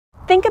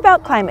Think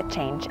about climate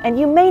change, and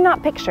you may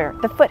not picture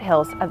the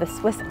foothills of the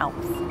Swiss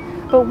Alps.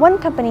 But one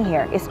company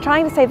here is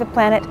trying to save the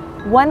planet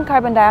one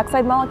carbon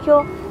dioxide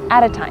molecule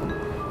at a time.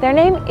 Their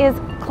name is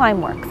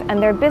Climeworks, and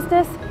their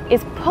business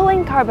is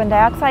pulling carbon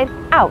dioxide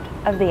out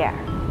of the air.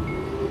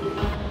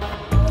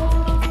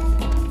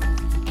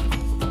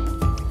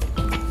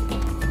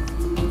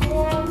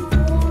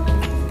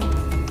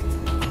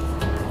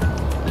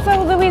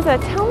 So Louisa,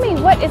 tell me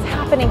what is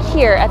happening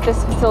here at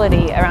this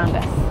facility around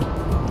us.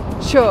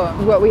 Sure,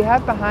 what we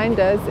have behind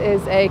us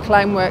is a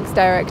Climeworks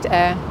direct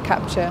air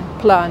capture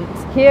plant.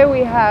 Here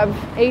we have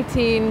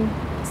 18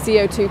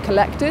 CO2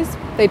 collectors.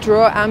 They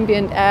draw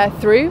ambient air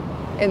through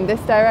in this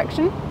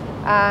direction,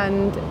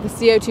 and the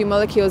CO2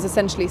 molecules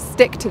essentially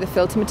stick to the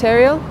filter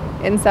material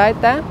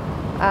inside there.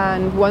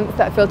 And once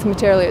that filter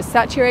material is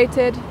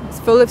saturated, it's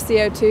full of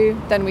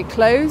CO2, then we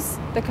close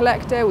the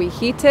collector, we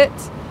heat it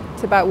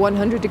to about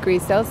 100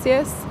 degrees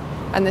Celsius,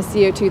 and the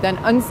CO2 then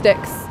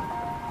unsticks.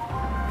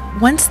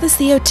 Once the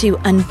CO2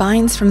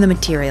 unbinds from the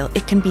material,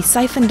 it can be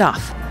siphoned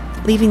off,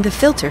 leaving the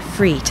filter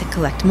free to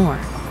collect more.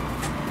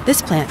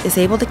 This plant is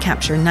able to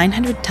capture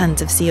 900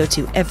 tons of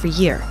CO2 every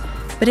year,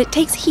 but it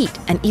takes heat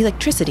and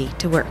electricity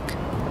to work.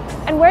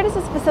 And where does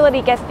this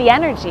facility get the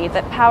energy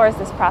that powers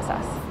this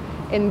process?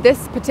 In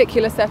this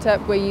particular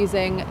setup, we're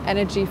using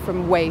energy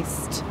from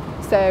waste.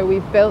 So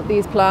we've built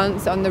these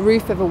plants on the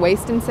roof of a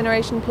waste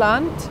incineration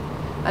plant,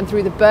 and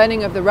through the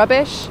burning of the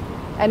rubbish,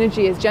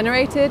 energy is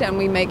generated, and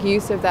we make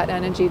use of that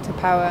energy to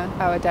power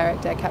our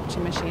direct air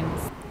capture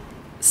machines.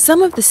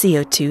 Some of the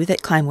CO2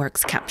 that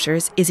Climeworks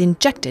captures is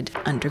injected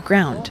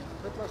underground.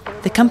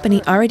 The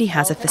company already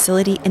has a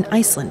facility in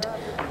Iceland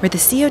where the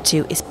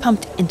CO2 is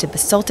pumped into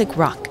basaltic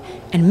rock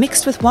and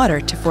mixed with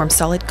water to form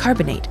solid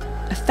carbonate,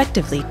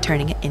 effectively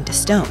turning it into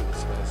stone.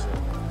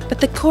 But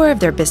the core of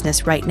their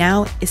business right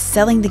now is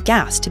selling the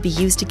gas to be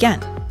used again.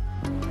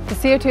 The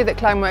CO2 that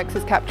Climeworks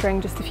is capturing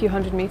just a few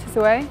hundred meters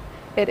away,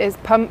 it is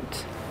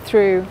pumped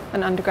through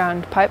an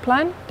underground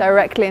pipeline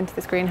directly into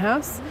this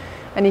greenhouse,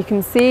 and you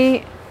can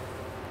see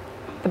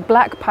the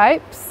black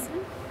pipes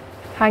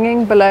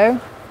hanging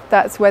below.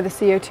 That's where the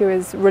CO2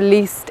 is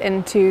released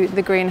into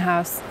the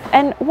greenhouse.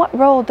 And what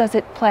role does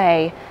it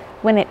play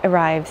when it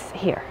arrives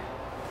here?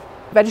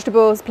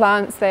 Vegetables,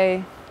 plants,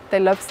 they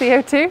love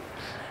CO2.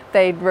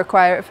 They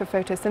require it for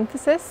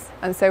photosynthesis,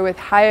 and so with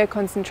higher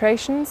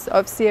concentrations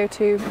of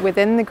CO2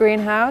 within the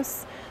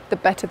greenhouse, the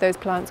better those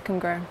plants can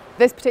grow.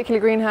 This particular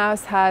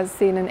greenhouse has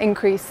seen an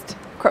increased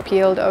crop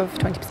yield of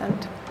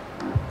 20%.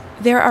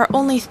 There are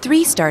only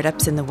 3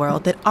 startups in the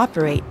world that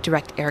operate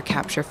direct air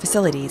capture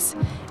facilities,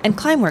 and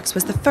Climeworks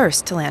was the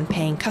first to land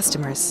paying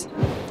customers.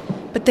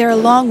 But they're a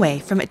long way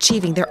from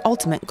achieving their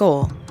ultimate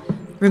goal,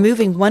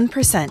 removing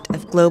 1%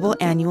 of global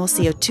annual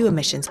CO2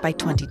 emissions by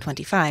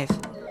 2025.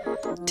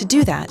 To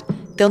do that,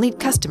 they'll need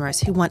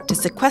customers who want to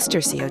sequester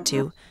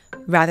CO2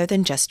 rather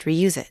than just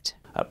reuse it.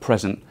 At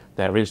present,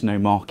 there is no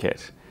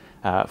market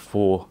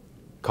for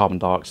carbon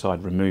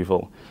dioxide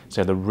removal.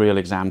 So the real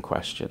exam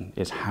question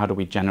is, how do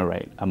we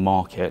generate a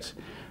market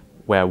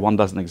where one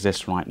doesn't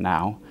exist right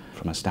now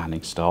from a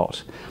standing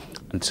start?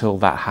 Until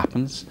that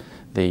happens,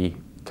 the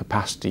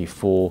capacity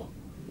for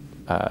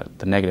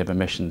the negative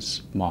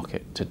emissions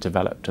market to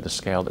develop to the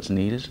scale that's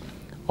needed,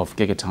 of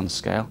gigaton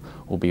scale,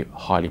 will be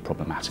highly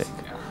problematic.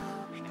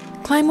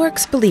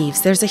 Climeworks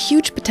believes there's a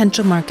huge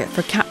potential market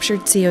for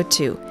captured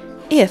CO2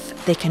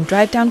 if they can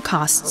drive down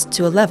costs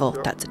to a level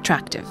that's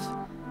attractive.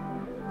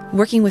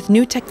 Working with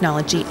new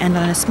technology and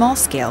on a small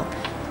scale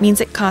means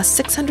it costs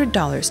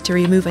 $600 to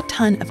remove a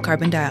ton of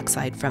carbon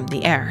dioxide from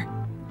the air.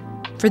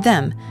 For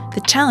them, the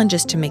challenge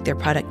is to make their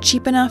product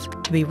cheap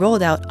enough to be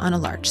rolled out on a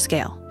large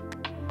scale.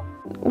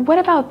 What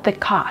about the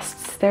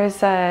costs? There's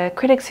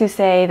critics who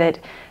say that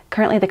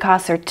currently the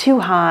costs are too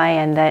high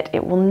and that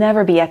it will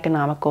never be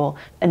economical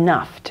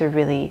enough to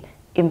really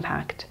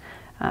impact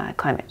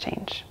climate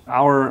change.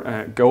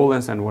 Our goal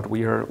is, and what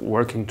we are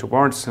working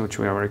towards, which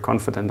we are very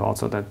confident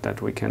also that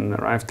we can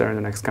arrive there in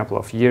the next couple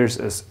of years,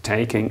 is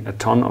taking a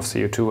ton of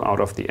CO2 out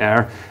of the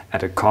air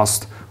at a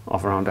cost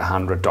of around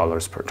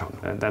 $100 per ton.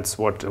 And that's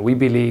what we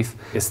believe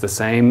is the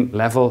same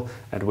level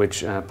at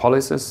which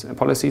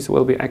policies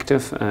will be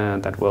active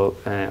that will,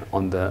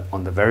 on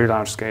the very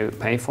large scale,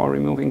 pay for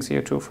removing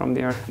CO2 from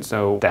the air.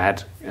 So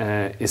that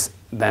is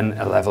then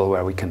a level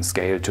where we can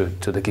scale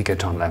to the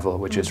gigaton level,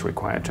 which is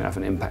required to have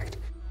an impact.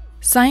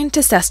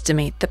 Scientists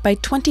estimate that by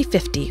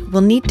 2050,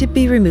 we'll need to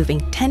be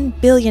removing 10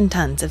 billion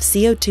tons of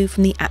CO2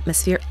 from the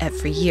atmosphere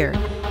every year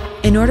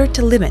in order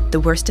to limit the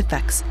worst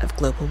effects of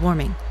global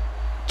warming.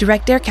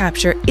 Direct air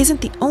capture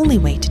isn't the only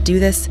way to do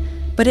this,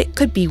 but it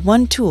could be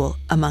one tool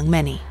among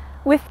many.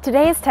 With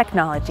today's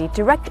technology,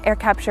 direct air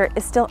capture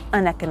is still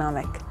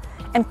uneconomic,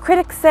 and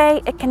critics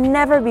say it can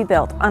never be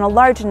built on a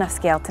large enough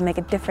scale to make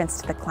a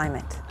difference to the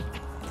climate.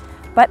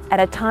 But at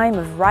a time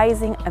of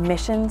rising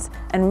emissions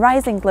and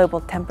rising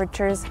global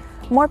temperatures,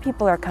 more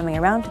people are coming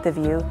around to the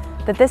view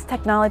that this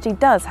technology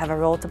does have a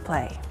role to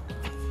play.